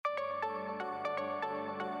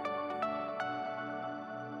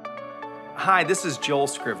Hi, this is Joel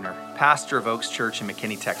Scrivener, pastor of Oaks Church in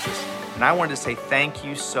McKinney, Texas, and I wanted to say thank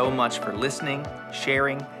you so much for listening,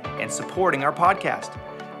 sharing, and supporting our podcast.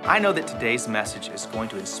 I know that today's message is going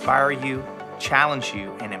to inspire you, challenge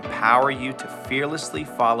you, and empower you to fearlessly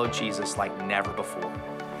follow Jesus like never before.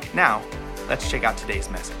 Now, let's check out today's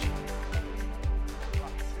message.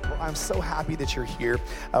 I'm so happy that you're here.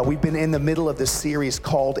 We've been in the middle of this series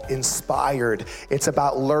called Inspired. It's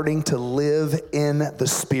about learning to live in the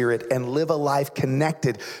Spirit and live a life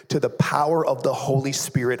connected to the power of the Holy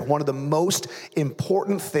Spirit. One of the most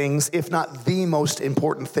important things, if not the most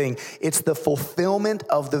important thing, it's the fulfillment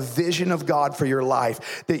of the vision of God for your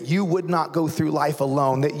life, that you would not go through life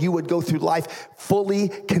alone, that you would go through life fully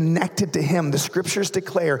connected to Him. The scriptures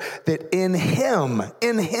declare that in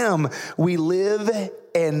Him, we live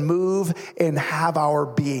and move and have our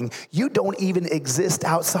being. You don't even exist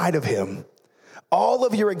outside of Him. All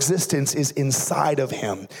of your existence is inside of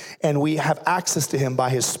Him, and we have access to Him by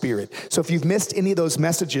His Spirit. So if you've missed any of those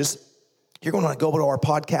messages, you're going to go to our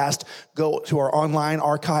podcast, go to our online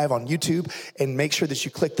archive on YouTube, and make sure that you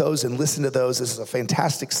click those and listen to those. This is a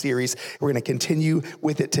fantastic series. We're going to continue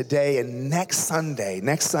with it today. And next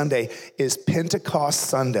Sunday is Pentecost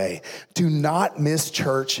Sunday. Do not miss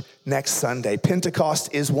church next Sunday.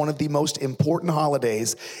 Pentecost is one of the most important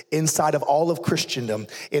holidays inside of all of Christendom.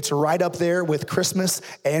 It's right up there with Christmas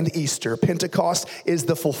and Easter. Pentecost is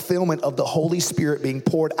the fulfillment of the Holy Spirit being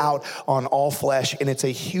poured out on all flesh, and it's a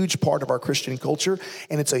huge part of our Christian culture,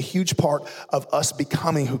 and it's a huge part of us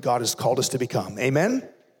becoming who God has called us to become. Amen?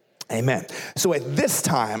 Amen. So at this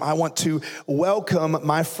time, I want to welcome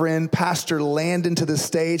my friend, Pastor Landon, to the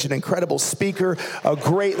stage, an incredible speaker, a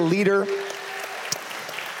great leader.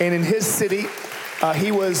 And in his city,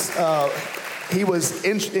 he was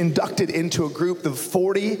inducted into a group of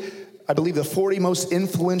 40, I believe the 40 most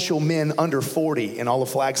influential men under 40 in all of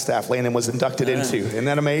Flagstaff. Landon was inducted into. Isn't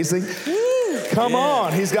that amazing? Come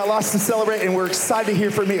on. He's got lots to celebrate, and we're excited to hear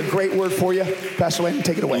from you. A great word for you. Pastor Landon,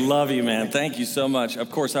 take it away. Love you, man. Thank you so much. Of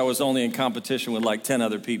course, I was only in competition with like 10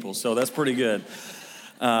 other people, so that's pretty good.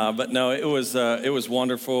 But no, it was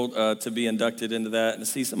wonderful to be inducted into that and to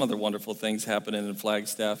see some other wonderful things happening in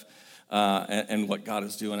Flagstaff and what God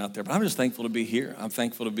is doing out there. But I'm just thankful to be here. I'm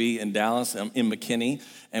thankful to be in Dallas. I'm in McKinney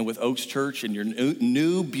and with Oaks Church in your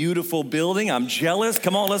new beautiful building. I'm jealous.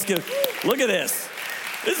 Come on, look at this.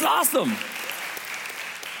 This is awesome.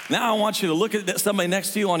 Now I want you to look at somebody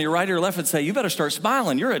next to you on your right or left and say, you better start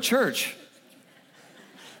smiling. You're at church.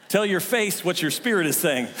 Tell your face what your spirit is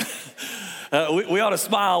saying. We ought to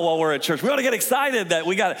smile while we're at church. We ought to get excited that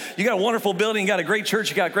you got a wonderful building, you got a great church,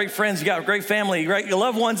 you got great friends, you got a great family, your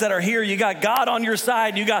loved ones that are here, you got God on your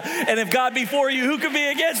side, and if God be for you, who could be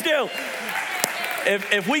against you?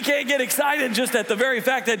 If we can't get excited just at the very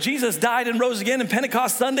fact that Jesus died and rose again and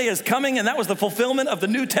Pentecost Sunday is coming and that was the fulfillment of the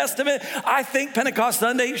New Testament, I think Pentecost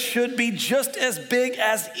Sunday should be just as big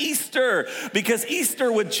as Easter, because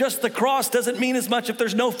Easter with just the cross doesn't mean as much if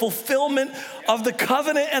there's no fulfillment of the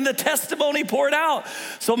covenant and the testimony poured out.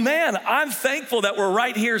 So man, I'm thankful that we're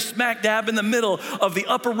right here smack dab in the middle of the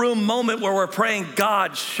upper room moment where we're praying,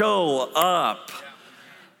 God, show up.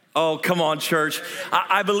 Oh, come on, church.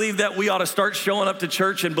 I believe that we ought to start showing up to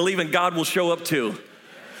church and believing God will show up too.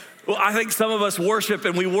 Well, I think some of us worship,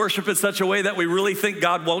 and we worship in such a way that we really think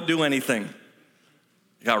God won't do anything.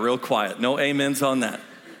 It got real quiet. No amens on that.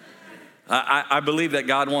 I believe that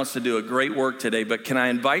God wants to do a great work today, but can I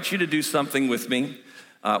invite you to do something with me?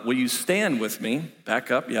 Will you stand with me?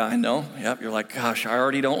 Back up. Yeah, I know. Yep, you're like, gosh, I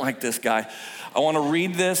already don't like this guy. I want to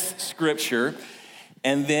read this scripture.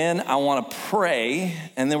 And then I want to pray,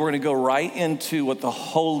 and then we're going to go right into what the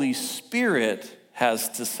Holy Spirit has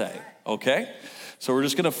to say, okay? So we're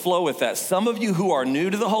just going to flow with that. Some of you who are new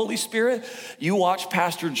to the Holy Spirit, you watch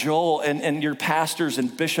Pastor Joel and your pastors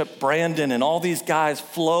and Bishop Brandon and all these guys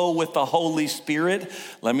flow with the Holy Spirit.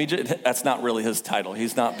 That's not really his title.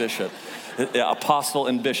 He's not bishop. Apostle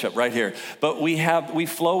and bishop right here. But we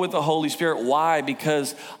flow with the Holy Spirit. Why?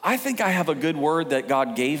 Because I think I have a good word that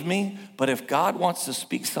God gave me, but if God wants to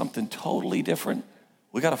speak something totally different,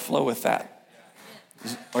 we got to flow with that.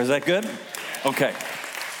 Is that good? Okay.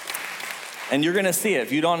 And you're going to see it.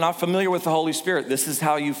 If you're not familiar with the Holy Spirit, this is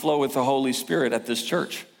how you flow with the Holy Spirit at this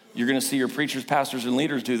church. You're going to see your preachers, pastors, and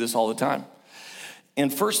leaders do this all the time. In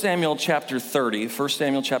 1 Samuel chapter 30, verse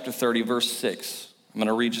 6, I'm going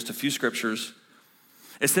to read just a few scriptures.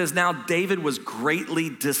 It says, now David was greatly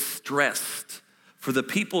distressed, for the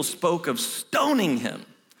people spoke of stoning him,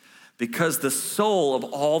 because the soul of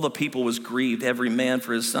all the people was grieved, every man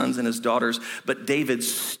for his sons and his daughters. But David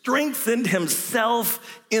strengthened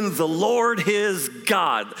himself in the Lord his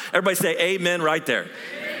God. Everybody say amen right there.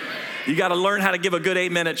 Amen. You got to learn how to give a good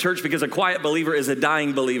amen at church, because a quiet believer is a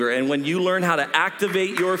dying believer. And when you learn how to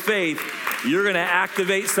activate your faith, you're going to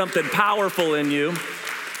activate something powerful in you.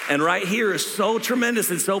 And right here is so tremendous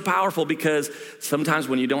and so powerful, because sometimes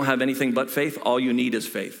when you don't have anything but faith, all you need is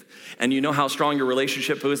faith. And you know how strong your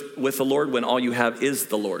relationship is with the Lord when all you have is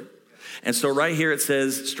the Lord. And so right here it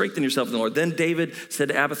says, strengthen yourself in the Lord. Then David said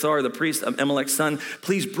to Abiathar, the priest of Ahimelech's son,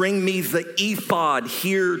 please bring me the ephod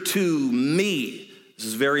here to me. This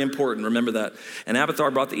is very important, remember that. And Abiathar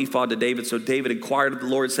brought the ephod to David. So David inquired of the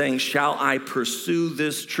Lord, saying, shall I pursue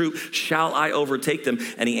this troop? Shall I overtake them?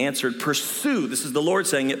 And he answered, pursue. This is the Lord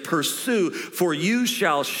saying it, pursue, for you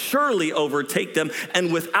shall surely overtake them.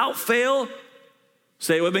 And without fail,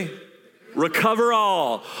 say it with me, recover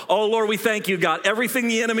all. Oh, Lord, we thank you, God. Everything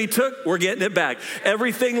the enemy took, we're getting it back.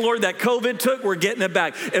 Everything, Lord, that COVID took, we're getting it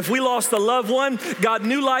back. If we lost a loved one, God,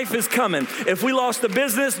 new life is coming. If we lost a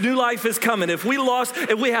business, new life is coming. If we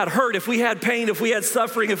had hurt, if we had pain, if we had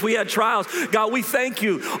suffering, if we had trials, God, we thank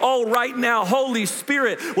you. Oh, right now, Holy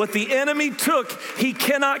Spirit, what the enemy took, he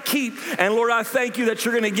cannot keep. And Lord, I thank you that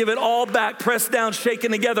you're going to give it all back, pressed down,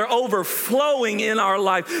 shaken together, overflowing in our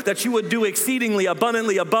life, that you would do exceedingly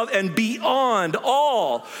abundantly above and beyond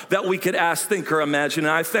all that we could ask, think, or imagine.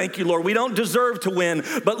 And I thank you, Lord. We don't deserve to win,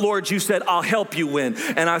 but Lord, you said, I'll help you win.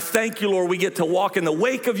 And I thank you, Lord, we get to walk in the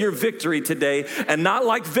wake of your victory today, and not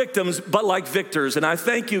like victims, but like victors. And I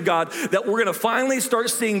thank you, God, that we're going to finally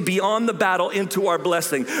start seeing beyond the battle into our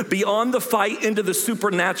blessing, beyond the fight into the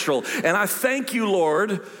supernatural. And I thank you,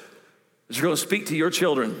 Lord, that you're going to speak to your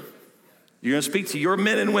children. You're going to speak to your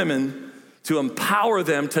men and women to empower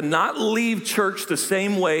them to not leave church the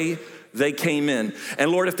same way they came in.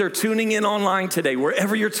 And Lord, if they're tuning in online today,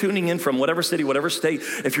 wherever you're tuning in from, whatever city, whatever state,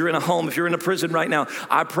 if you're in a home, if you're in a prison right now,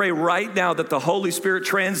 I pray right now that the Holy Spirit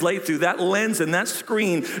translate through that lens and that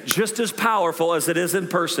screen just as powerful as it is in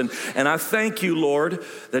person. And I thank you, Lord,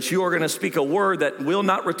 that you are going to speak a word that will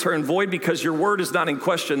not return void, because your word is not in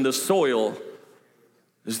question. The soil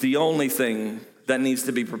is the only thing that needs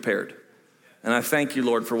to be prepared. And I thank you,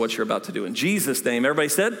 Lord, for what you're about to do. In Jesus' name, everybody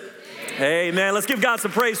said, amen. Let's give God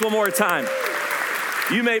some praise one more time.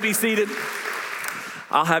 You may be seated.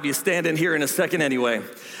 I'll have you stand in here in a second anyway.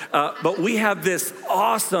 But we have this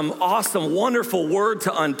awesome, wonderful word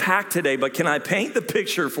to unpack today. But can I paint the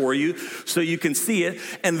picture for you so you can see it?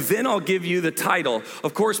 And then I'll give you the title.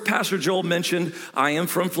 Of course, Pastor Joel mentioned I am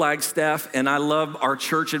from Flagstaff, and I love our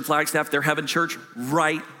church in Flagstaff. They're having church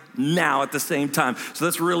right now at the same time. So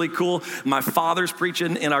that's really cool. My father's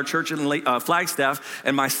preaching in our church in Flagstaff,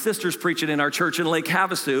 and my sister's preaching in our church in Lake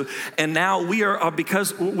Havasu. And now we are,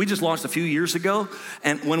 because we just launched a few years ago,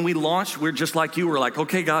 and when we launched, we're just like you. We're like,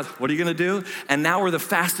 okay, God, what are you going to do? And now we're the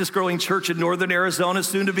fastest growing church in Northern Arizona,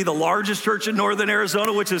 soon to be the largest church in Northern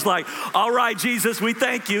Arizona, which is like, all right, Jesus, we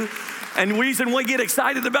thank you. And the reason we get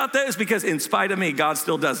excited about that is because in spite of me, God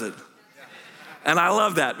still does it. And I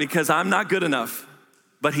love that, because I'm not good enough,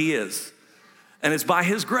 but he is. And it's by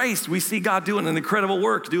his grace we see God doing an incredible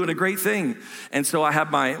work, doing a great thing. And so I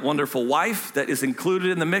have my wonderful wife that is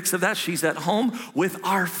included in the mix of that. She's at home with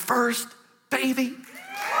our first baby.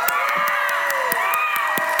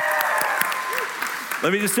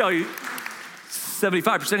 Let me just tell you,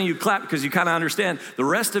 75% of you clap because you kind of understand. The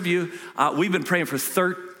rest of you, we've been praying for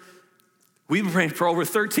over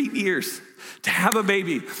 13 years to have a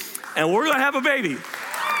baby. And we're gonna have a baby.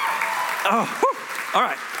 Oh, whew. All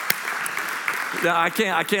right. No, I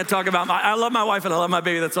can't talk about I love my wife and I love my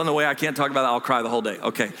baby that's on the way. I can't talk about that. I'll cry the whole day.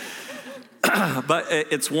 Okay. But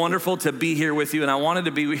it's wonderful to be here with you. And I wanted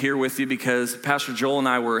to be here with you because Pastor Joel and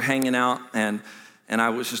I were hanging out, and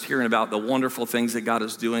I was just hearing about the wonderful things that God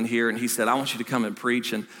is doing here. And he said, I want you to come and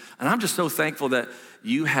preach. And I'm just so thankful that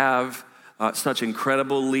you have such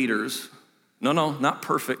incredible leaders. No, not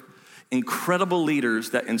perfect. Incredible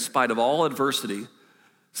leaders that in spite of all adversity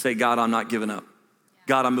say, God, I'm not giving up.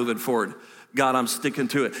 God, I'm moving forward. God, I'm sticking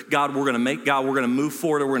to it. God, we're going to move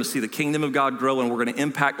forward, and we're going to see the kingdom of God grow, and we're going to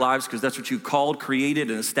impact lives because that's what you called, created,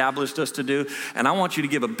 and established us to do. And I want you to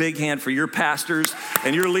give a big hand for your pastors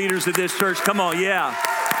and your leaders at this church. Come on, yeah.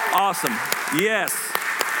 Awesome. Yes.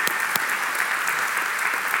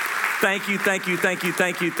 Thank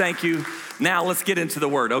you. Now let's get into the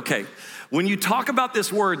word. Okay. When you talk about this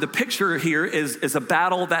word, the picture here is a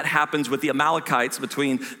battle that happens with the Amalekites,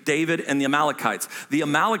 between David and the Amalekites. The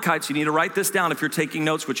Amalekites, you need to write this down if you're taking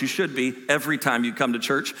notes, which you should be every time you come to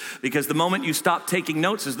church, because the moment you stop taking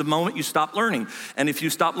notes is the moment you stop learning. And if you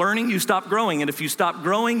stop learning, you stop growing. And if you stop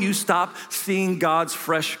growing, you stop seeing God's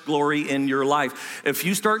fresh glory in your life. If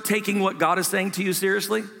you start taking what God is saying to you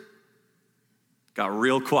seriously, got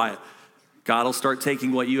real quiet, God will start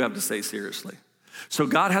taking what you have to say seriously. So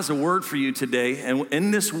God has a word for you today, and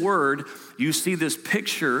in this word, you see this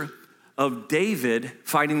picture of David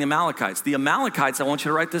fighting the Amalekites. The Amalekites, I want you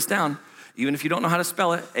to write this down, even if you don't know how to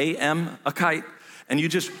spell it, A-M-A-kite, and you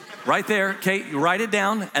just, right there, okay, you write it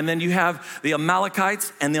down, and then you have the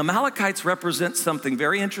Amalekites, and the Amalekites represent something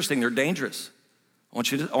very interesting. They're dangerous. I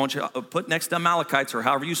want you to put next to Amalekites, or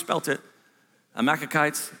however you spelt it,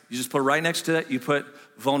 Amalekites, you just put right next to it, you put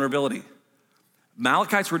vulnerability.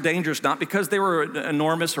 Amalekites were dangerous, not because they were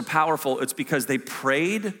enormous or powerful, it's because they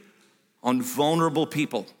preyed on vulnerable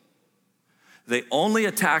people. They only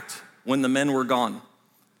attacked when the men were gone.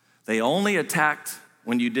 They only attacked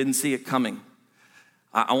when you didn't see it coming.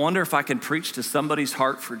 I wonder if I can preach to somebody's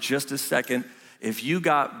heart for just a second. If you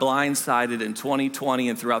got blindsided in 2020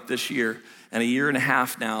 and throughout this year, and a year and a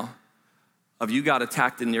half now, of you got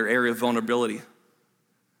attacked in your area of vulnerability.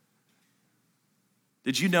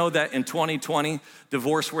 Did you know that in 2020,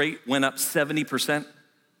 divorce rate went up 70%?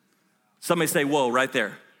 Somebody say, whoa, right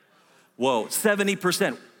there. Whoa,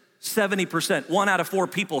 70%. 70%. 1 out of 4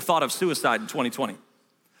 people thought of suicide in 2020.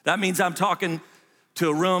 That means I'm talking to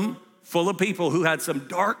a room full of people who had some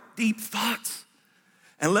dark, deep thoughts.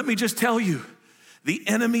 And let me just tell you, the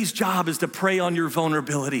enemy's job is to prey on your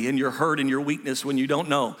vulnerability and your hurt and your weakness when you don't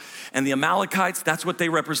know. And the Amalekites, that's what they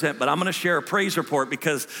represent. But I'm gonna share a praise report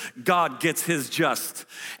because God gets his just.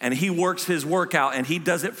 And he works his work out, and he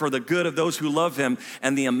does it for the good of those who love him.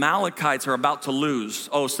 And the Amalekites are about to lose.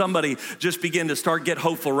 Oh, somebody just begin to get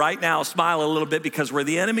hopeful right now. Smile a little bit, because where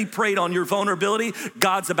the enemy preyed on your vulnerability,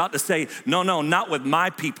 God's about to say, no, not with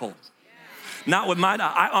my people. Not with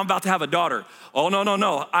I'm about to have a daughter. Oh,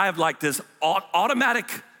 no. I have like this automatic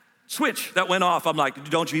switch that went off. I'm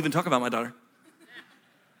like, don't you even talk about my daughter.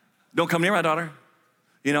 Don't come near my daughter.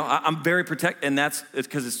 You know, I'm very protective, and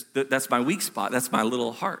that's my weak spot. That's my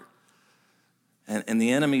little heart. And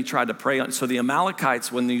the enemy tried to prey on. So the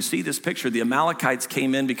Amalekites, when you see this picture, the Amalekites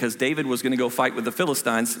came in because David was going to go fight with the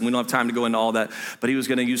Philistines. We don't have time to go into all that, but he was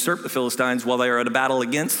going to usurp the Philistines while they were at a battle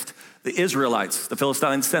against the Israelites. The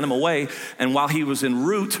Philistines sent him away, and while he was en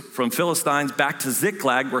route from Philistines back to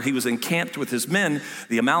Ziklag, where he was encamped with his men,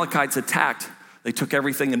 the Amalekites attacked. They took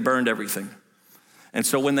everything and burned everything. And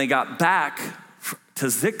so when they got back to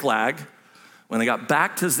Ziklag,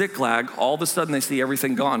 all of a sudden they see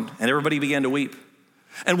everything gone, and everybody began to weep.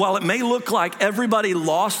 And while it may look like everybody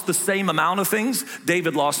lost the same amount of things,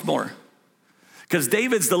 David lost more. Because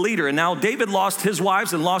David's the leader, and now David lost his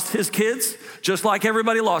wives and lost his kids, just like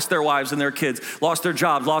everybody lost their wives and their kids, lost their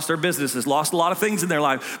jobs, lost their businesses, lost a lot of things in their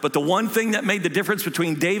life. But the one thing that made the difference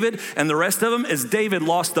between David and the rest of them is David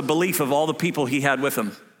lost the belief of all the people he had with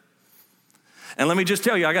him. And let me just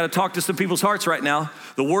tell you, I got to talk to some people's hearts right now.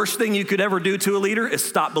 The worst thing you could ever do to a leader is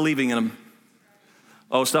stop believing in them.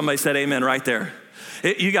 Oh, somebody said amen right there.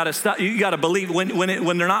 You got to stop. You got to believe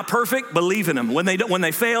when they're not perfect. Believe in them. When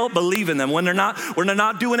they fail, believe in them. When they're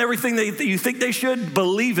not doing everything that you think they should,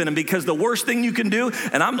 believe in them. Because the worst thing you can do,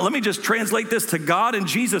 and let me just translate this to God and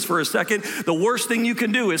Jesus for a second. The worst thing you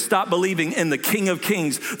can do is stop believing in the King of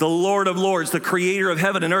Kings, the Lord of Lords, the Creator of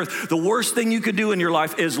heaven and earth. The worst thing you could do in your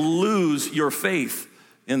life is lose your faith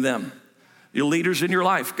in them. Your leaders in your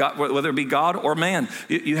life, God, whether it be God or man,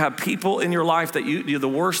 you have people in your life that the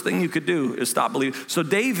worst thing you could do is stop believing. So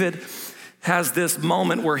David has this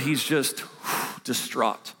moment where he's just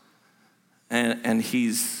distraught, and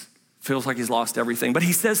feels like he's lost everything. But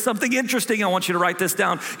he says something interesting. I want you to write this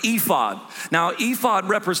down. Ephod. Now, ephod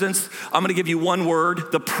represents, I'm going to give you one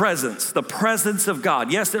word, the presence of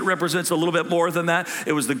God. Yes, it represents a little bit more than that.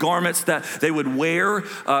 It was the garments that they would wear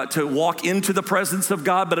to walk into the presence of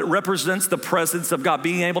God, but it represents the presence of God,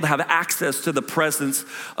 being able to have access to the presence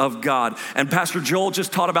of God. And Pastor Joel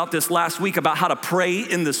just taught about this last week, about how to pray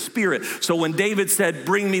in the Spirit. So when David said,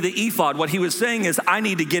 bring me the ephod, what he was saying is, I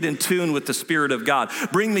need to get in tune with the Spirit of God.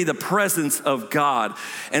 Bring me the presence of God.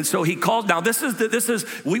 And so he called, now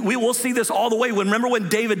we will see this all the way. Remember when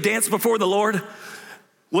David danced before the Lord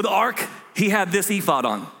with the ark? He had this ephod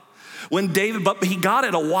on. But he got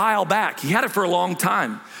it a while back. He had it for a long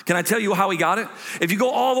time. Can I tell you how he got it? If you go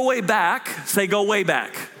all the way back, say go way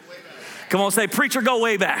back. Come on, say preacher, go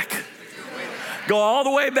way back. Go all the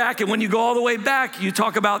way back, and when you go all the way back, you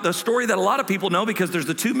talk about the story that a lot of people know, because there's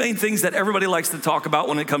the two main things that everybody likes to talk about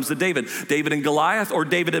when it comes to David. David and Goliath, or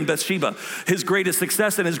David and Bathsheba. His greatest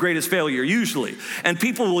success and his greatest failure, usually. And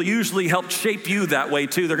people will usually help shape you that way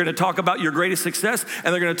too. They're gonna talk about your greatest success,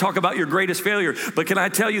 and they're gonna talk about your greatest failure. But can I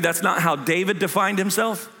tell you, that's not how David defined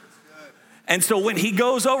himself? And so when he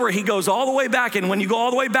goes over, he goes all the way back. And when you go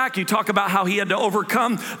all the way back, you talk about how he had to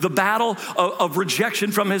overcome the battle of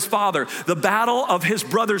rejection from his father, the battle of his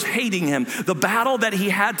brothers hating him, the battle that he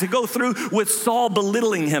had to go through with Saul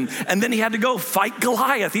belittling him. And then he had to go fight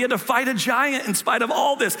Goliath. He had to fight a giant in spite of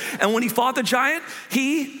all this. And when he fought the giant,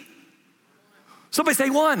 somebody say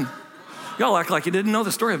won. Y'all act like you didn't know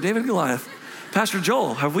the story of David and Goliath. Pastor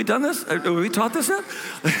Joel, have we done this? Have we taught this yet?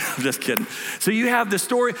 I'm just kidding. So you have the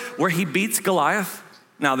story where he beats Goliath.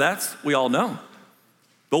 Now we all know.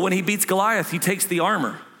 But when he beats Goliath, he takes the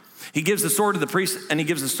armor. He gives the sword to the priests, and he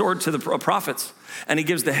gives the sword to the prophets, and he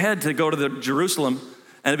gives the head to go to the Jerusalem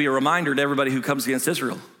and to be a reminder to everybody who comes against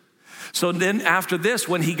Israel. So then after this,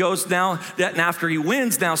 when he goes now, and after he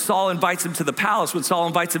wins, now Saul invites him to the palace. When Saul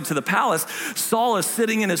invites him to the palace, Saul is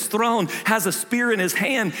sitting in his throne, has a spear in his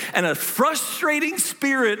hand, and a frustrating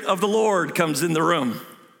spirit of the Lord comes in the room.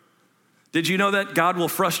 Did you know that God will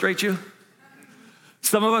frustrate you?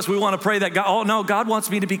 Some of us, we want to pray that God wants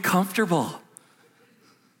me to be comfortable.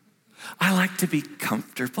 I like to be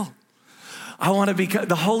comfortable.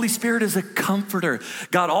 The Holy Spirit is a comforter.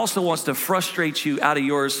 God also wants to frustrate you out of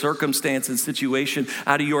your circumstance and situation,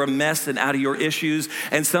 out of your mess and out of your issues.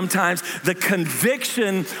 And sometimes the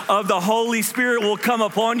conviction of the Holy Spirit will come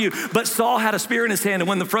upon you. But Saul had a spear in his hand, and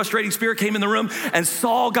when the frustrating spirit came in the room and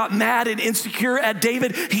Saul got mad and insecure at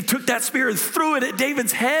David, he took that spear and threw it at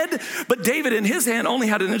David's head. But David in his hand only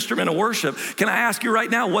had an instrument of worship. Can I ask you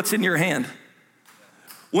right now, what's in your hand?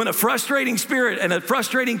 When a frustrating spirit and a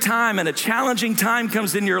frustrating time and a challenging time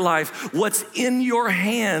comes in your life, what's in your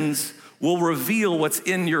hands will reveal what's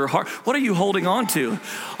in your heart. What are you holding on to?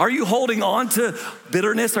 Are you holding on to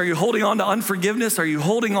bitterness? Are you holding on to unforgiveness? Are you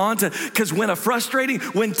holding on to, because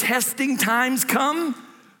when testing times come,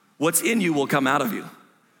 what's in you will come out of you.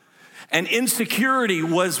 And insecurity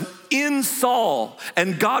was in Saul,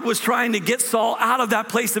 and God was trying to get Saul out of that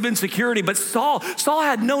place of insecurity. But Saul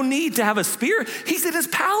had no need to have a spear. He's in his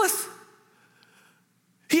palace.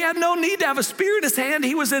 He had no need to have a spear in his hand.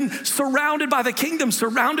 He was surrounded by the kingdom,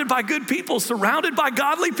 surrounded by good people, surrounded by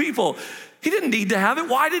godly people. He didn't need to have it.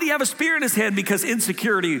 Why did he have a spear in his hand? Because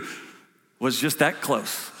insecurity was just that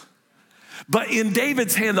close. But in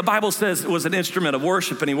David's hand, the Bible says it was an instrument of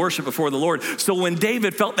worship, and he worshiped before the Lord. So when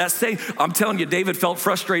David felt that same, I'm telling you, David felt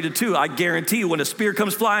frustrated too. I guarantee you, when a spear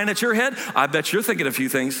comes flying at your head, I bet you're thinking a few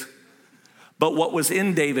things. But what was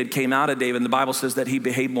in David came out of David, and the Bible says that he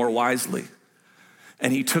behaved more wisely.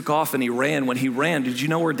 And he took off and he ran. When he ran, did you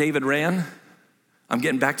know where David ran? I'm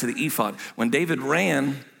getting back to the ephod. When David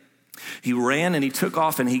ran and he took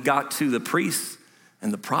off and he got to the priests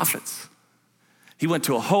and the prophets. He went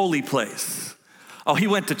to a holy place. Oh, he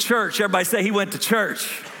went to church. Everybody say he went to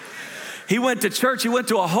church. He went to church. He went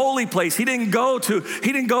to a holy place. He didn't go to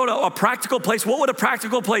a practical place. What would a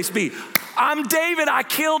practical place be? I'm David. I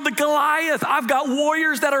killed the Goliath. I've got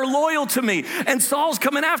warriors that are loyal to me. And Saul's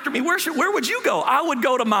coming after me. Where would you go? I would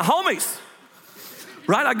go to my homies.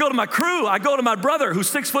 Right? I go to my crew. I go to my brother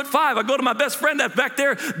who's 6'5". I go to my best friend that's back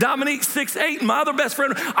there, Dominique, 6'8", and my other best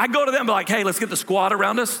friend. I go to them, be like, hey, let's get the squad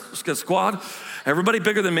around us. Let's get a squad. Everybody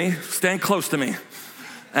bigger than me, stand close to me.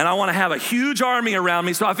 And I want to have a huge army around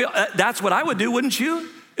me. So I feel that's what I would do, wouldn't you?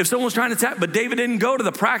 If someone was trying to attack. But David didn't go to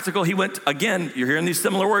the practical. He went, again, you're hearing these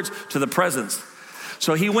similar words, to the presence.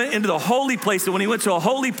 So he went into the holy place. And when he went to a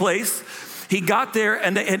holy place, he got there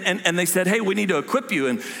and they said, hey, we need to equip you.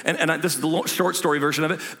 And this is the short story version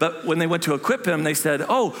of it. But when they went to equip him, they said,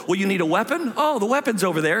 oh, well, you need a weapon? Oh, the weapon's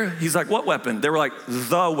over there. He's like, what weapon? They were like,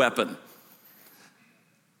 the weapon.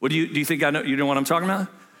 What do you think I know? You know what I'm talking about?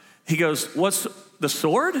 He goes, what's the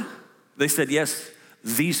sword? They said, yes,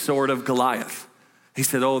 the sword of Goliath. He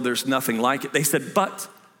said, oh, there's nothing like it. They said, but.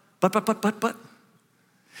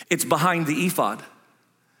 It's behind the ephod.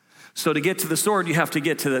 So to get to the sword, you have to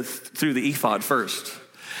get through the ephod first.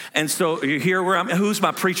 And so you hear who's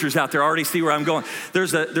my preachers out there? I already see where I'm going.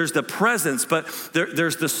 There's the presence, but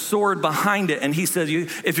there's the sword behind it. And he says,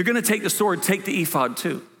 if you're gonna take the sword, take the ephod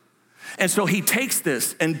too. And so he takes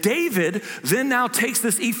this, and David then now takes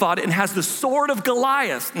this ephod and has the sword of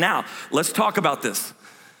Goliath. Now, let's talk about this.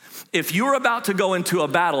 If you're about to go into a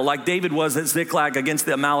battle like David was at Ziklag against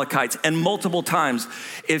the Amalekites and multiple times,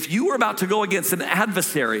 if you were about to go against an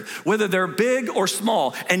adversary, whether they're big or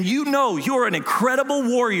small, and you know you're an incredible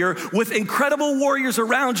warrior with incredible warriors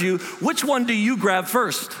around you, which one do you grab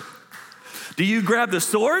first? Do you grab the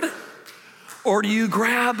sword or do you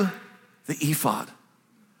grab the ephod?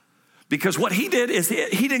 Because what he did is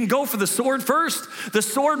he didn't go for the sword first. The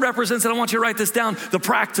sword represents, and I want you to write this down, the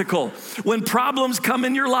practical. When problems come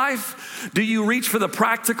in your life, do you reach for the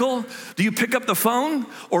practical? Do you pick up the phone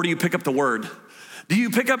or do you pick up the word? Do you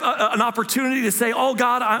pick up an opportunity to say, oh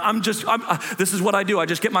God, this is what I do. I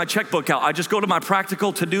just get my checkbook out. I just go to my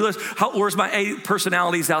practical to-do list. Where's my A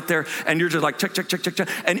personalities out there? And you're just like, check.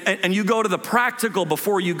 And you go to the practical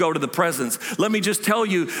before you go to the presence. Let me just tell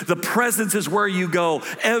you, the presence is where you go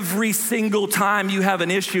every single time you have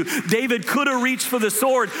an issue. David could have reached for the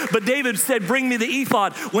sword, but David said, bring me the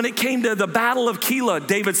ephod. When it came to the battle of Keilah,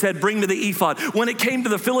 David said, bring me the ephod. When it came to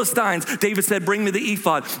the Philistines, David said, bring me the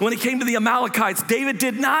ephod. When it came to the Amalekites, David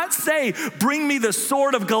did not say, bring me the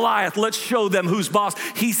sword of Goliath. Let's show them who's boss.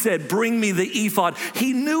 He said, bring me the ephod.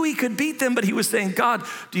 He knew he could beat them, but he was saying, God,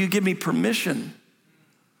 do you give me permission?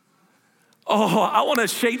 Oh, I want to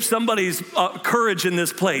shape somebody's courage in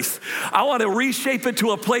this place. I want to reshape it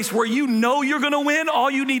to a place where you know you're going to win.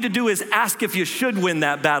 All you need to do is ask if you should win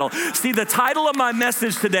that battle. See, the title of my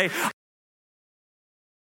message today,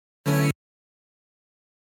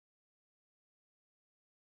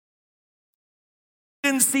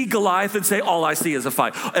 didn't see Goliath and say, all I see is a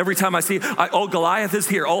fight. Every time I see, Goliath is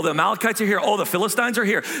here. Oh, the Amalekites are here. Oh, the Philistines are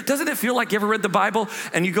here. Doesn't it feel like you ever read the Bible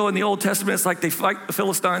and you go in the Old Testament, it's like they fight the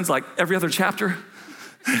Philistines like every other chapter?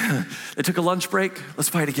 They took a lunch break, let's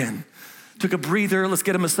fight again. Took a breather, let's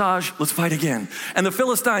get a massage, let's fight again. And the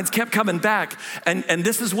Philistines kept coming back, and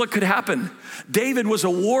this is what could happen. David was a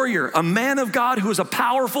warrior, a man of God who was a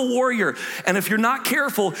powerful warrior. And if you're not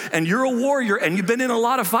careful and you're a warrior and you've been in a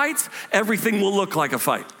lot of fights, everything will look like a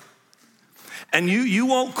fight. And you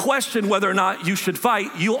won't question whether or not you should fight.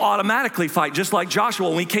 You'll automatically fight. Just like Joshua,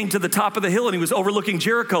 when he came to the top of the hill and he was overlooking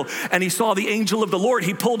Jericho and he saw the angel of the Lord,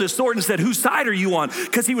 he pulled his sword and said, whose side are you on?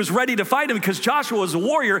 Because he was ready to fight him, because Joshua was a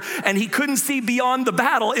warrior and he couldn't see beyond the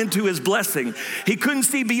battle into his blessing. He couldn't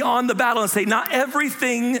see beyond the battle and say, not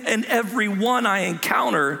everything and everyone I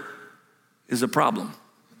encounter is a problem.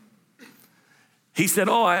 He said,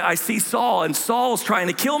 oh, I see Saul, and Saul's trying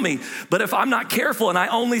to kill me. But if I'm not careful and I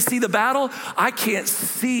only see the battle, I can't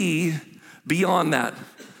see beyond that.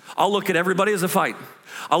 I'll look at everybody as a fight.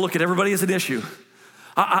 I'll look at everybody as an issue.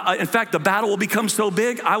 In fact, the battle will become so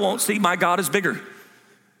big, I won't see my God is bigger.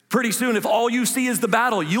 Pretty soon, if all you see is the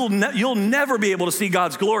battle, you'll never be able to see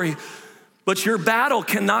God's glory. But your battle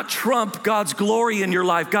cannot trump God's glory in your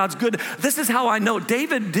life, God's good. This is how I know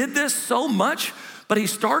David did this so much, but he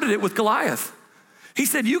started it with Goliath. He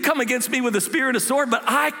said, you come against me with a spear and a sword, but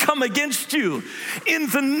I come against you in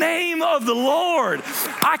the name of the Lord.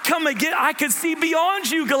 I could see beyond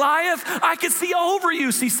you, Goliath. I could see over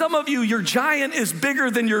you. See, some of you, your giant is bigger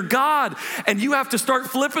than your God, and you have to start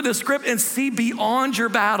flipping the script and see beyond your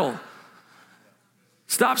battle.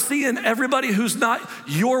 Stop seeing everybody who's not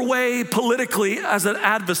your way politically as an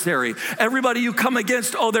adversary. Everybody you come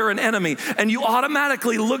against, oh, they're an enemy. And you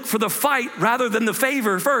automatically look for the fight rather than the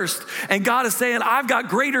favor first. And God is saying, I've got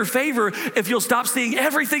greater favor if you'll stop seeing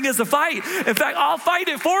everything as a fight. In fact, I'll fight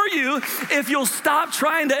it for you if you'll stop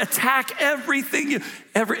trying to attack everything.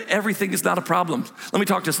 Everything is not a problem. Let me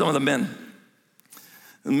talk to some of the men.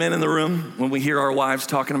 The men in the room, when we hear our wives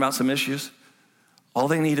talking about some issues, all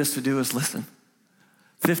they need us to do is listen.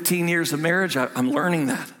 15 years of marriage, I'm learning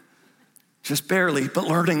that. Just barely, but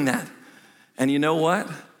learning that. And you know what?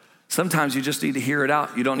 Sometimes you just need to hear it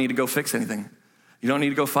out. You don't need to go fix anything. You don't need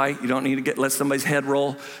to go fight. You don't need to let somebody's head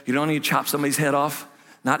roll. You don't need to chop somebody's head off.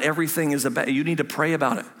 Not everything is about, you need to pray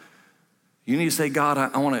about it. You need to say, God,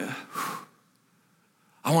 I want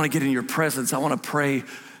to get in your presence. I want to pray.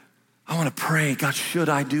 God, should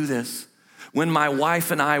I do this? When my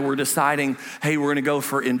wife and I were deciding, hey, we're gonna go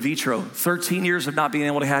for in vitro, 13 years of not being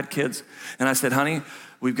able to have kids. And I said, honey,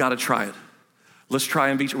 we've gotta try it. Let's try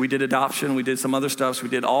in vitro. We did adoption, we did some other stuff, so we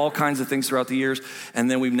did all kinds of things throughout the years.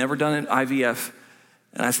 And then we've never done an IVF.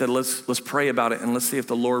 And I said, let's pray about it and let's see if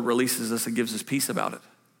the Lord releases us and gives us peace about it.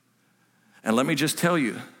 And let me just tell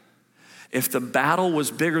you, if the battle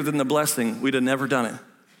was bigger than the blessing, we'd have never done it.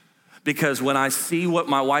 Because when I see what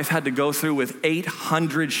my wife had to go through with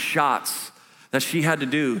 800 shots that she had to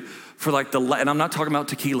do for and I'm not talking about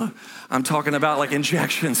tequila, I'm talking about like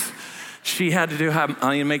injections. She had to do, I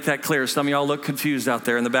need to make that clear. Some of y'all look confused out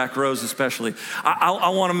there in the back rows especially. I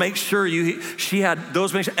wanna make sure she had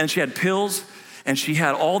those, and she had pills, and she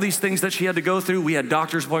had all these things that she had to go through. We had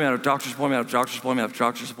doctor's appointment after doctor's appointment after doctor's appointment after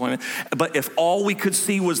doctor's appointment. But if all we could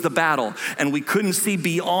see was the battle and we couldn't see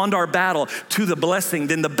beyond our battle to the blessing,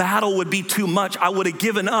 then the battle would be too much. I would have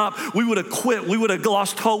given up. We would have quit. We would have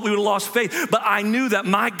lost hope. We would have lost faith. But I knew that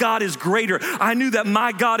my God is greater. I knew that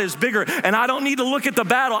my God is bigger. And I don't need to look at the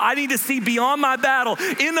battle. I need to see beyond my battle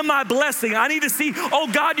into my blessing. I need to see, oh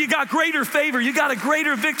God, you got greater favor. You got a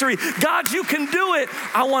greater victory. God, you can do it.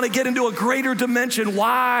 I want to get into a greater dimension.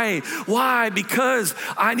 Why? Because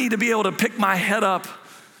I need to be able to pick my head up.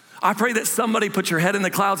 I pray that somebody put your head in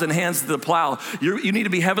the clouds and hands to the plow. You need to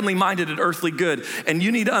be heavenly minded and earthly good. And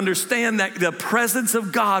you need to understand that the presence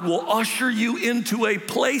of God will usher you into a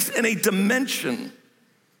place and a dimension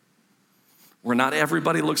where not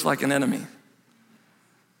everybody looks like an enemy.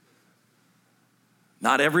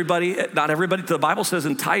 Not everybody, the Bible says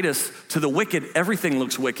in Titus, to the wicked, everything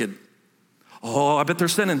looks wicked. Oh, I bet they're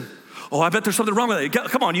sinning. Oh, I bet there's something wrong with it.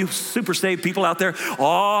 Come on, you super saved people out there.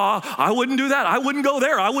 Oh, I wouldn't do that. I wouldn't go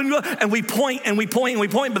there. I wouldn't go. And we point and we point and we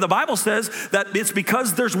point. But the Bible says that it's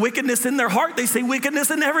because there's wickedness in their heart. They see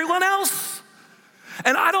wickedness in everyone else.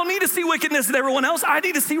 And I don't need to see wickedness in everyone else. I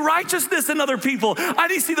need to see righteousness in other people. I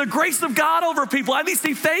need to see the grace of God over people. I need to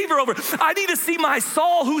see favor over. I need to see my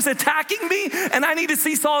Saul who's attacking me. And I need to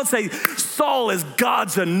see Saul and say, Saul is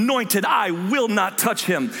God's anointed. I will not touch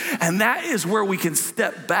him. And that is where we can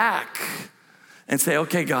step back and say,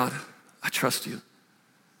 okay, God, I trust you.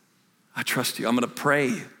 I trust you. I'm going to pray.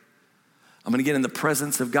 I'm going to get in the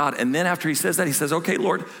presence of God. And then after he says that, he says, okay,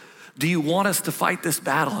 Lord, do you want us to fight this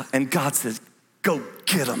battle? And God says, go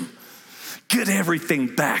get them. Get everything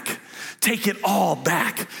back. Take it all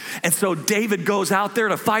back. And so David goes out there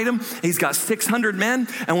to fight him. He's got 600 men.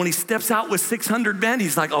 And when he steps out with 600 men,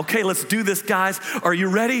 he's like, okay, let's do this, guys. Are you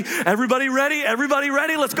ready? Everybody ready? Everybody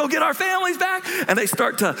ready? Let's go get our families back. And they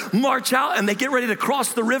start to march out and they get ready to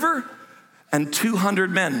cross the river. And 200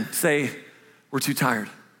 men say, we're too tired.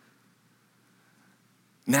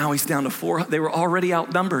 Now he's down to 400. They were already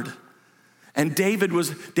outnumbered. And David was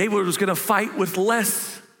going to fight with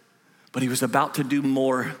less, but he was about to do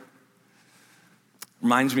more.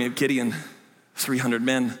 Reminds me of Gideon, 300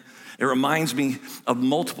 men. It reminds me of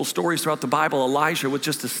multiple stories throughout the Bible. Elijah with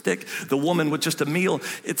just a stick, the woman with just a meal.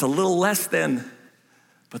 It's a little less than,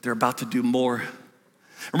 but they're about to do more.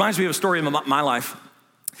 Reminds me of a story in my life.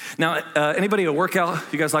 Now, anybody a workout?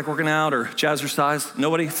 You guys like working out or jazzercise?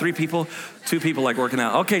 Nobody? 3 people? 2 people like working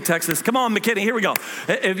out. Okay, Texas. Come on, McKinney, here we go.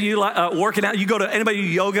 If you like working out, you go to, anybody do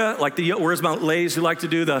yoga? Like where's my ladies who like to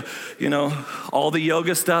do the, all the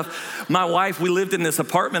yoga stuff? My wife, we lived in this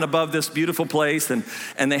apartment above this beautiful place and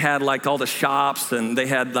they had like all the shops and they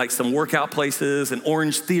had like some workout places and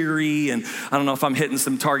Orange Theory and I don't know if I'm hitting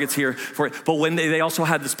some targets here for it, but when they also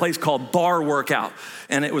had this place called Bar Workout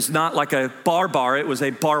and it was not like a bar, it was a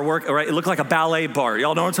bar work, right? It looked like a ballet bar.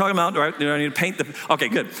 Y'all know what I'm talking about, right? I need to paint okay,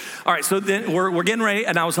 good. All right, so then we're getting ready,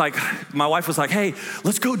 and I was like, my wife was like, hey,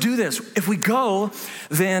 let's go do this. If we go,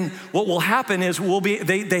 then what will happen is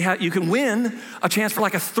you can win a chance for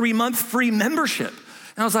like a 3-month free membership.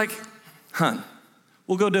 And I was like, hun,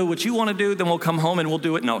 we'll go do what you want to do, then we'll come home and we'll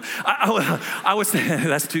do it. No, I was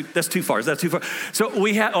that's too far. So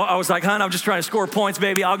I was like, hon, I'm just trying to score points,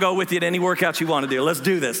 baby. I'll go with you to any workouts you want to do. Let's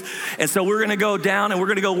do this. And so we're gonna go down and we're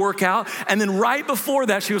gonna go work out. And then right before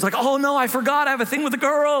that, she was like, oh no, I forgot. I have a thing with the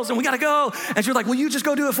girls and we gotta go. And she was like, will you just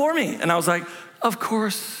go do it for me? And I was like, of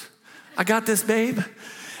course, I got this, babe.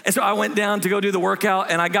 And so I went down to go do the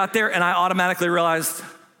workout and I got there and I automatically realized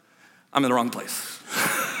I'm in the wrong place.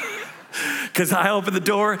 Because I opened the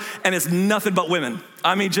door and it's nothing but women.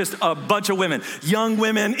 I mean, just a bunch of women, young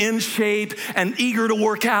women in shape and eager to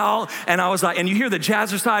work out. And I was like, and you hear the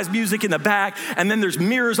jazzercise music in the back, and then there's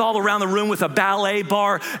mirrors all around the room with a ballet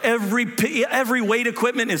bar. Every weight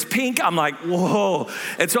equipment is pink. I'm like, whoa.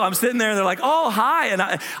 And so I'm sitting there and they're like, oh, hi. And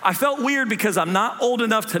I felt weird because I'm not old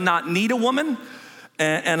enough to not need a woman.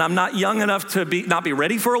 And I'm not young enough to not be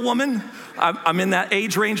ready for a woman. I'm in that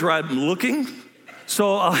age range where I'm looking.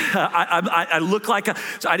 So I look like,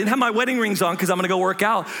 so I didn't have my wedding rings on because I'm gonna go work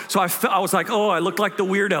out. So I was like, oh, I look like the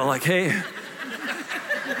weirdo. Like, hey,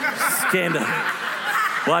 stand up.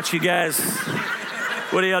 Watch you guys.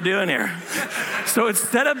 What are y'all doing here? So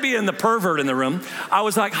instead of being the pervert in the room, I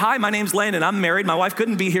was like, hi, my name's Landon. I'm married. My wife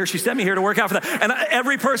couldn't be here. She sent me here to work out for that. And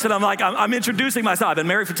every person, I'm introducing myself. I've been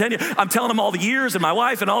married for 10 years. I'm telling them all the years and my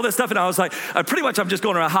wife and all this stuff. And I was like, pretty much I'm just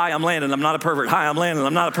going around, hi, I'm Landon. I'm not a pervert. Hi, I'm Landon.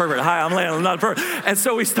 I'm not a pervert. Hi, I'm Landon. I'm not a pervert. And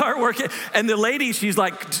so we start working. And the lady, she's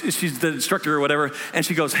the instructor or whatever. And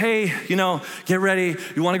she goes, hey, get ready.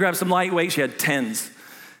 You want to grab some lightweight? She had 10s.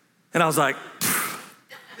 And I was like,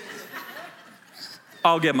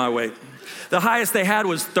 I'll get my weight. The highest they had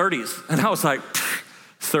was 30s. And I was like,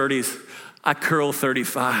 30s. I curl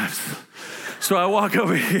 35s. So I walk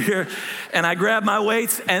over here and I grab my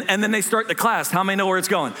weights and then they start the class. How many know where it's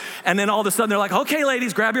going? And then all of a sudden they're like, okay,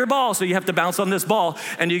 ladies, grab your ball. So you have to bounce on this ball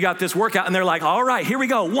and you got this workout. And they're like, all right, here we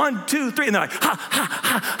go. 1, 2, 3. And they're like, ha, ha,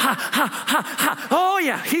 ha, ha, ha, ha, ha. Oh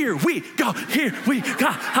yeah, here we go, here we go.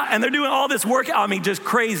 Ha. And they're doing all this workout. I mean, just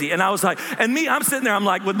crazy. And I was like, and me, I'm sitting there, I'm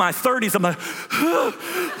like with my 30s, I'm like,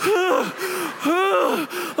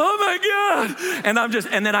 oh my God.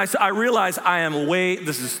 And then I realize I am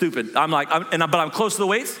this is stupid. I'm like, but I'm close to the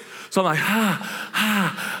weights. So I'm like,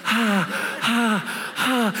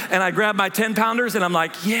 and I grab my 10 pounders and I'm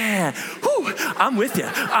like, yeah, whew, I'm with you.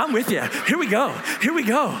 Here we go.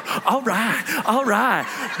 All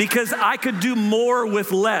right. Because I could do more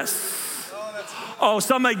with less. Oh,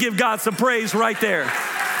 somebody give God some praise right there.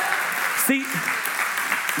 See,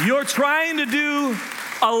 you're trying to do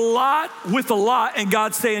a lot with a lot, and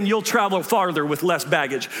God's saying you'll travel farther with less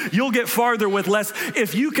baggage. You'll get farther with less.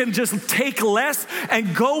 If you can just take less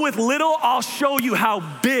and go with little, I'll show you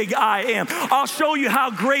how big I am. I'll show you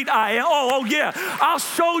how great I am. Oh yeah, I'll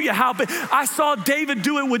show you how big. I saw David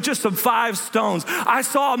do it with just some 5 stones. I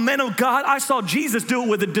saw men of God. I saw Jesus do it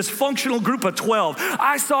with a dysfunctional group of 12.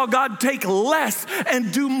 I saw God take less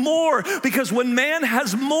and do more, because when man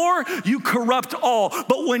has more, you corrupt all.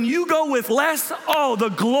 But when you go with less,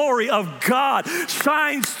 the glory of God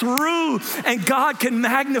shines through, and God can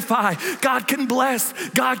magnify, God can bless,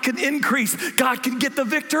 God can increase, God can get the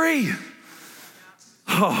victory.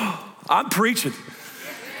 Oh, I'm preaching.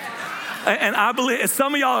 And I believe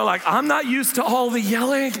some of y'all are like, I'm not used to all the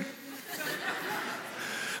yelling.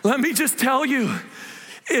 Let me just tell you,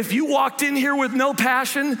 if you walked in here with no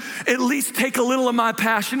passion, at least take a little of my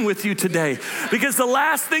passion with you today. Because the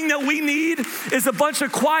last thing that we need is a bunch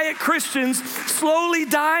of quiet Christians slowly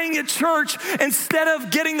dying at church instead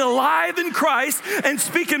of getting alive in Christ and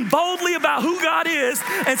speaking boldly about who God is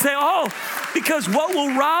and say, because what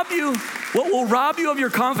will rob you of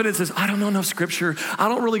your confidence is, I don't know enough scripture. I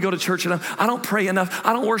don't really go to church enough. I don't pray enough.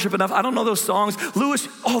 I don't worship enough. I don't know those songs. Lewis,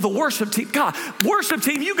 the worship team. God, worship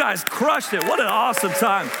team, you guys crushed it. What an awesome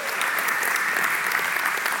time.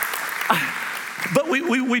 But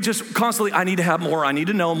we just constantly, I need to have more. I need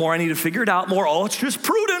to know more. I need to figure it out more. Oh, it's just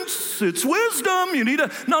prudence. It's wisdom. You need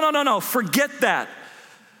to, no. Forget that.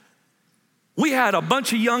 We had a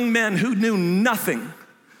bunch of young men who knew nothing,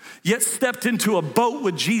 yet stepped into a boat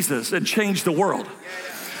with Jesus and changed the world.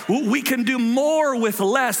 We can do more with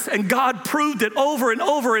less, and God proved it over and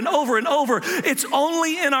over and over and over. It's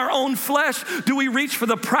only in our own flesh do we reach for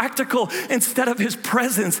the practical instead of his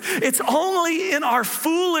presence. It's only in our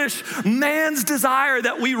foolish man's desire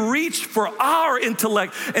that we reach for our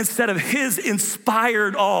intellect instead of his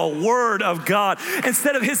inspired word of God,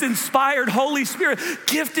 instead of his inspired Holy Spirit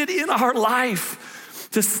gifted in our life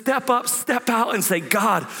to step up, step out and say,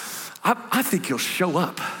 God, I think you'll show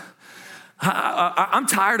up. I'm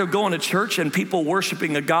tired of going to church and people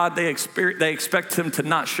worshiping a God they expect him to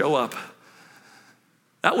not show up.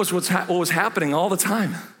 That was what was happening all the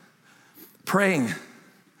time. Praying.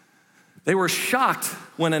 They were shocked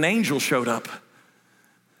when an angel showed up.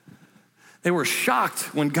 They were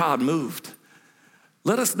shocked when God moved.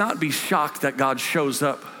 Let us not be shocked that God shows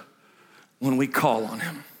up when we call on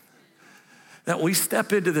him. That we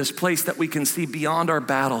step into this place that we can see beyond our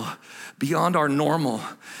battle, beyond our normal,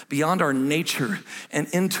 beyond our nature, and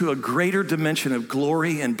into a greater dimension of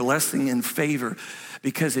glory and blessing and favor.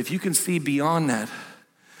 Because if you can see beyond that,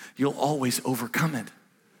 you'll always overcome it.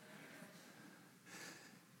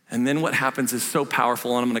 And then what happens is so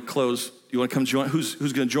powerful, and I'm gonna close. You wanna come join? Who's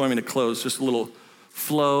gonna join me to close? Just a little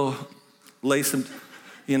flow, lay some,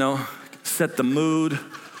 set the mood.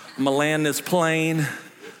 I'm gonna land this plane.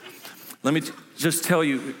 Let me just tell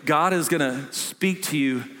you, God is gonna speak to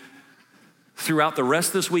you throughout the rest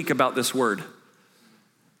of this week about this word.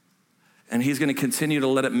 And he's gonna continue to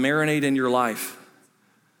let it marinate in your life.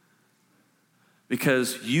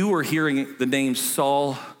 Because you are hearing the names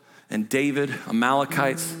Saul and David,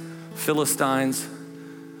 Amalekites, Philistines.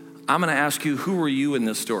 I'm gonna ask you, who are you in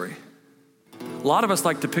this story? A lot of us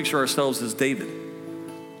like to picture ourselves as David.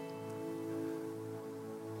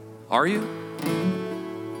 Are you?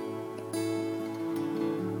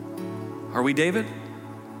 Are we David?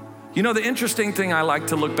 The interesting thing I like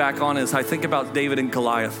to look back on is I think about David and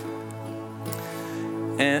Goliath.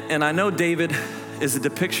 And I know David is a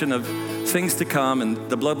depiction of things to come, and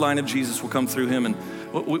the bloodline of Jesus will come through him, and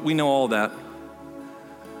we know all that.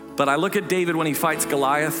 But I look at David when he fights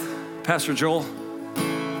Goliath, Pastor Joel,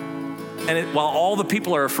 and while all the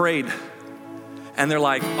people are afraid, and they're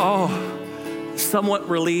like, somewhat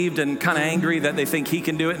relieved and kind of angry that they think he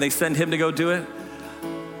can do it, and they send him to go do it.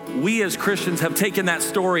 We as Christians have taken that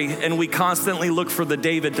story and we constantly look for the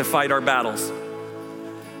David to fight our battles.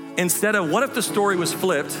 Instead of, what if the story was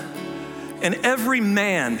flipped and every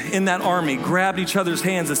man in that army grabbed each other's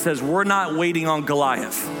hands and says, we're not waiting on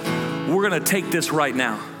Goliath. We're gonna take this right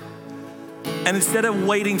now. And instead of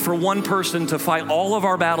waiting for one person to fight all of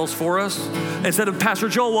our battles for us, instead of Pastor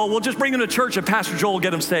Joel, well, we'll just bring them to church and Pastor Joel will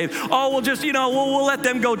get them saved. Oh, we'll just, we'll let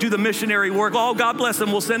them go do the missionary work. Oh, God bless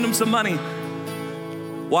them. We'll send them some money.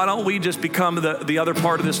 Why don't we just become the other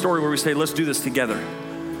part of this story where we say, let's do this together?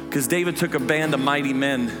 Because David took a band of mighty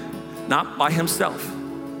men, not by himself,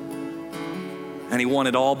 and he won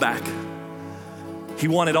it all back. He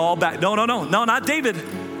won it all back. No, not David.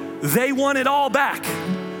 They won it all back.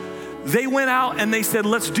 They went out and they said,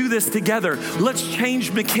 let's do this together. Let's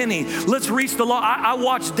change McKinney. Let's reach the law. I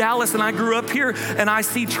watched Dallas and I grew up here and I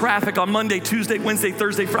see traffic on Monday, Tuesday, Wednesday,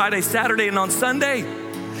 Thursday, Friday, Saturday, and on Sunday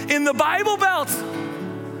in the Bible Belt.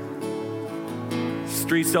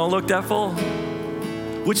 Streets don't look that full.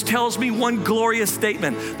 Which tells me one glorious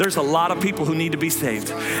statement. There's a lot of people who need to be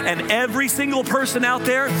saved. And every single person out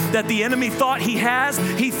there that the enemy thought he has,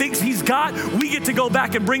 he thinks he's got, we get to go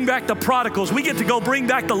back and bring back the prodigals. We get to go bring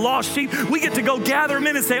back the lost sheep. We get to go gather them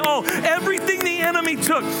in and say, oh, everything the enemy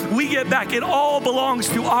took, we get back. It all belongs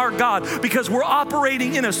to our God because we're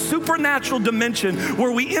operating in a supernatural dimension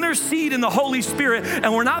where we intercede in the Holy Spirit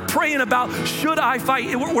and we're not praying about, should I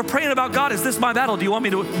fight? We're praying about, God, is this my battle? Do you want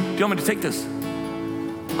me to take this?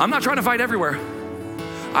 I'm not trying to fight everywhere.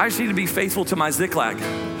 I just need to be faithful to my Ziklag.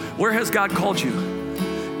 Where has God called you?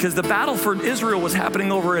 Because the battle for Israel was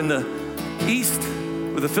happening over in the east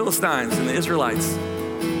with the Philistines and the Israelites.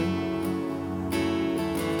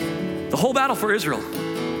 The whole battle for Israel.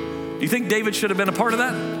 Do you think David should have been a part of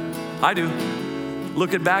that? I do.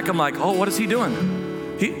 Looking back, I'm like, oh, what is he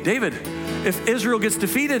doing? David, if Israel gets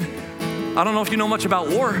defeated, I don't know if you know much about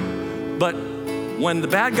war, but when the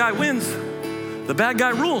bad guy wins, the bad guy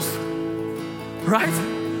rules, right?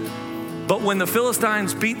 But when the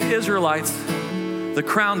Philistines beat the Israelites, the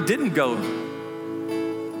crown didn't go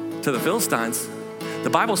to the Philistines. The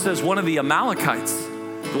Bible says one of the Amalekites,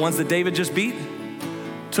 the ones that David just beat,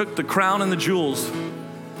 took the crown and the jewels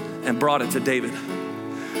and brought it to David.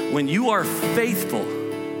 When you are faithful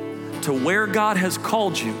to where God has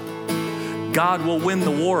called you, God will win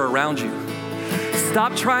the war around you.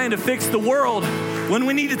 Stop trying to fix the world when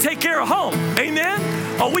we need to take care of home. Amen?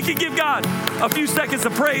 Oh, we can give God a few seconds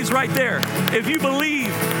of praise right there. If you believe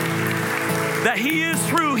that He is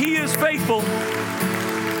true, He is faithful,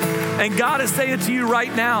 and God is saying to you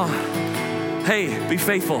right now, hey, be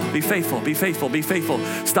faithful, be faithful, be faithful, be faithful.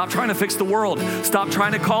 Stop trying to fix the world. Stop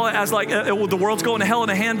trying to call it as like the world's going to hell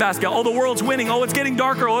in a handbasket. Oh, the world's winning. Oh, it's getting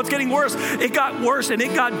darker. Oh, it's getting worse. It got worse and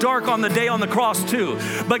it got dark on the day on the cross too.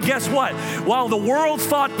 But guess what? While the world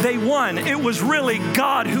thought they won, it was really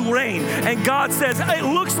God who reigned. And God says, it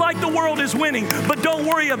looks like the world is winning, but don't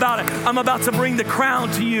worry about it. I'm about to bring the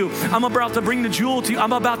crown to you. I'm about to bring the jewel to you.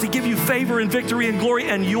 I'm about to give you favor and victory and glory,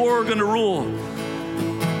 and you're going to rule.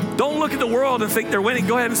 Don't look at the world and think they're winning.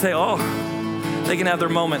 Go ahead and say, oh, they can have their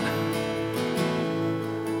moment.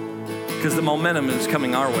 Because the momentum is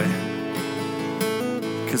coming our way.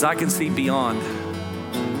 Because I can see beyond.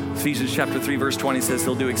 Ephesians chapter 3, verse 20 says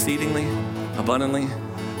He'll do exceedingly, abundantly,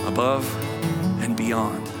 above, and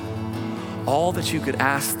beyond. All that you could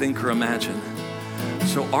ask, think, or imagine.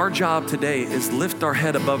 So our job today is lift our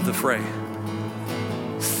head above the fray.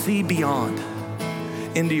 See beyond.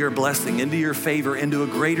 Into your blessing, into your favor, into a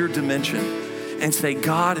greater dimension, and say,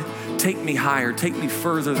 God, take me higher, take me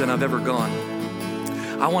further than I've ever gone.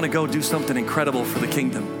 I want to go do something incredible for the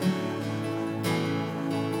kingdom.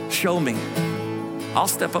 Show me. I'll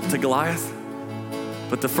step up to Goliath,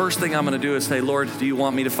 but the first thing I'm going to do is say, Lord, do you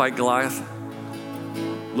want me to fight Goliath?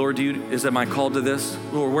 Lord, am I called to this?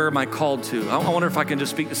 Lord, where am I called to? I wonder if I can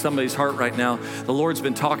just speak to somebody's heart right now. The Lord's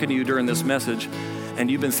been talking to you during this message, and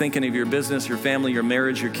you've been thinking of your business, your family, your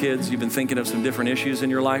marriage, your kids. You've been thinking of some different issues in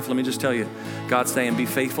your life. Let me just tell you, God's saying, be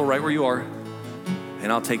faithful right where you are,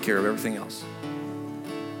 and I'll take care of everything else.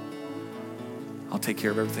 I'll take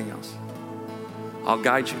care of everything else. I'll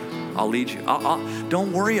guide you. I'll lead you.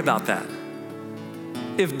 Don't worry about that.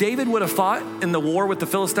 If David would have fought in the war with the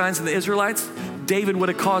Philistines and the Israelites, David would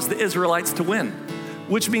have caused the Israelites to win,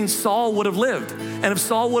 which means Saul would have lived. And if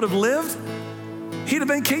Saul would have lived, he'd have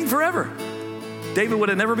been king forever. David would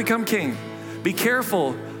have never become king. Be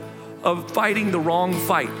careful of fighting the wrong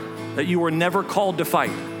fight that you were never called to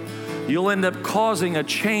fight. You'll end up causing a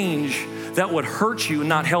change that would hurt you,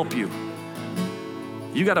 not help you.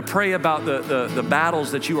 You got to pray about the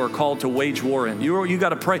battles that you are called to wage war in. You got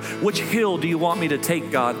to pray, which hill do you want me to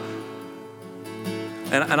take, God?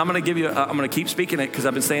 And I'm going to give you, I'm going to keep speaking it because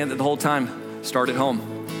I've been saying it the whole time. Start at home.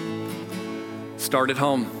 Start at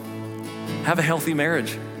home. Have a healthy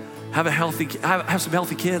marriage. Have some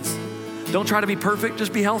healthy kids. Don't try to be perfect,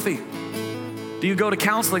 just be healthy. Do you go to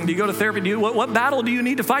counseling? Do you go to therapy? What battle do you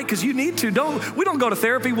need to fight? Because you need to. We don't go to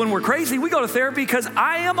therapy when we're crazy. We go to therapy because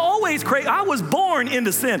I am always crazy. I was born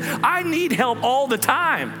into sin. I need help all the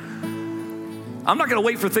time. I'm not going to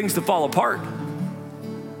wait for things to fall apart.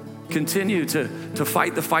 Continue to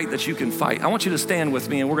fight the fight that you can fight. I want you to stand with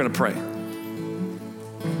me and we're going to pray.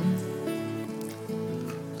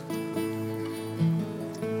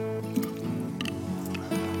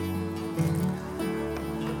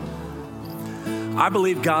 I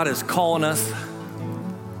believe God is calling us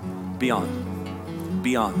beyond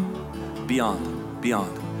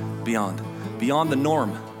the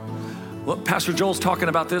norm. Well, Pastor Joel's talking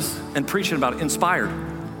about this and preaching about it, inspired.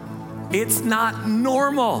 It's not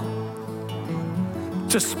normal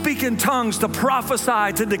to speak in tongues, to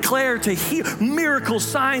prophesy, to declare, to heal, miracles,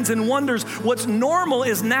 signs, and wonders. What's normal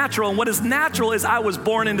is natural, and what is natural is I was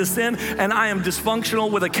born into sin, and I am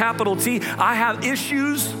dysfunctional with a capital T. I have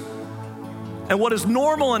issues. And what is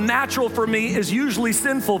normal and natural for me is usually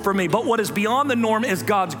sinful for me. But what is beyond the norm is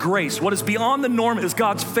God's grace. What is beyond the norm is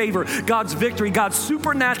God's favor, God's victory, God's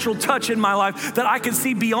supernatural touch in my life that I can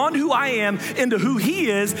see beyond who I am into who He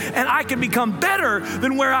is, and I can become better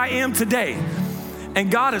than where I am today. And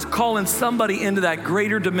God is calling somebody into that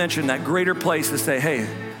greater dimension, that greater place to say, hey,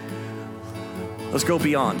 let's go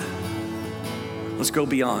beyond. Let's go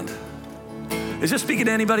beyond. Is this speaking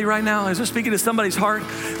to anybody right now? Is this speaking to somebody's heart?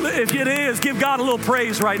 If it is, give God a little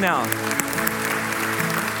praise right now.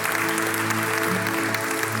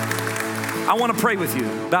 I want to pray with you.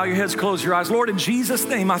 Bow your heads, close your eyes. Lord, in Jesus'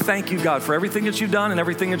 name, I thank you, God, for everything that you've done and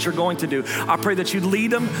everything that you're going to do. I pray that you'd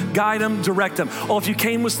lead them, guide them, direct them. Oh, if you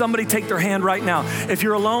came with somebody, take their hand right now. If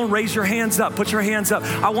you're alone, raise your hands up. Put your hands up.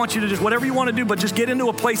 I want you to just, whatever you want to do, but just get into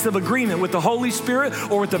a place of agreement with the Holy Spirit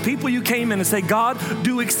or with the people you came in and say, God,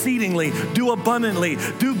 do exceedingly, do abundantly,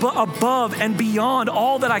 do above and beyond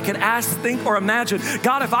all that I could ask, think, or imagine.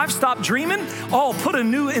 God, if I've stopped dreaming, put a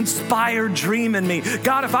new inspired dream in me.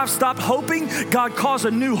 God, if I've stopped hoping, God, cause a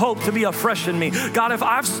new hope to be afresh in me. God, if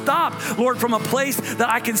I've stopped, Lord, from a place that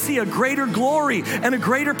I can see a greater glory and a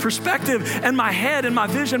greater perspective, and my head and my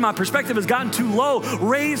vision, my perspective has gotten too low,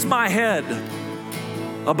 raise my head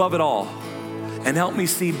above it all and help me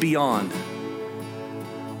see beyond.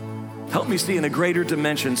 Help me see in a greater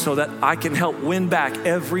dimension so that I can help win back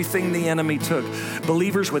everything the enemy took.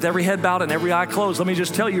 Believers, with every head bowed and every eye closed, let me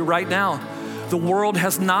just tell you right now, the world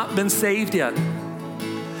has not been saved yet.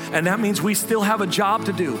 And that means we still have a job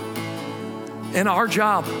to do. And our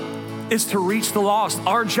job is to reach the lost.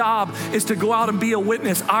 Our job is to go out and be a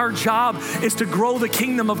witness. Our job is to grow the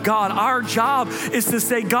kingdom of God. Our job is to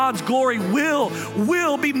say God's glory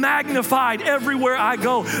will be magnified everywhere I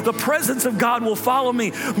go. The presence of God will follow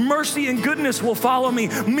me. Mercy and goodness will follow me.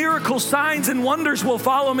 Miracles, signs, and wonders will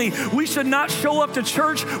follow me. We should not show up to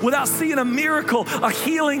church without seeing a miracle, a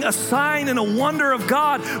healing, a sign, and a wonder of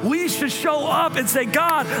God. We should show up and say,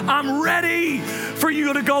 God, I'm ready for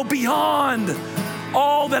you to go beyond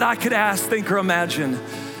all that I could ask, think, or imagine.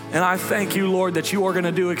 And I thank you, Lord, that you are going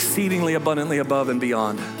to do exceedingly abundantly above and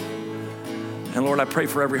beyond. And Lord, I pray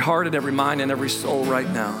for every heart and every mind and every soul right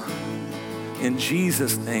now. In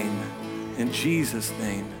Jesus' name,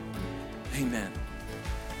 amen.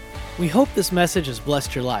 We hope this message has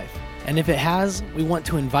blessed your life. And if it has, we want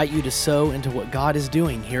to invite you to sow into what God is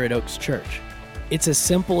doing here at Oaks Church. It's as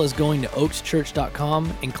simple as going to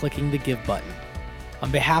oakschurch.com and clicking the Give button. On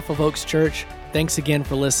behalf of Oaks Church, thanks again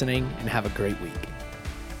for listening and have a great week.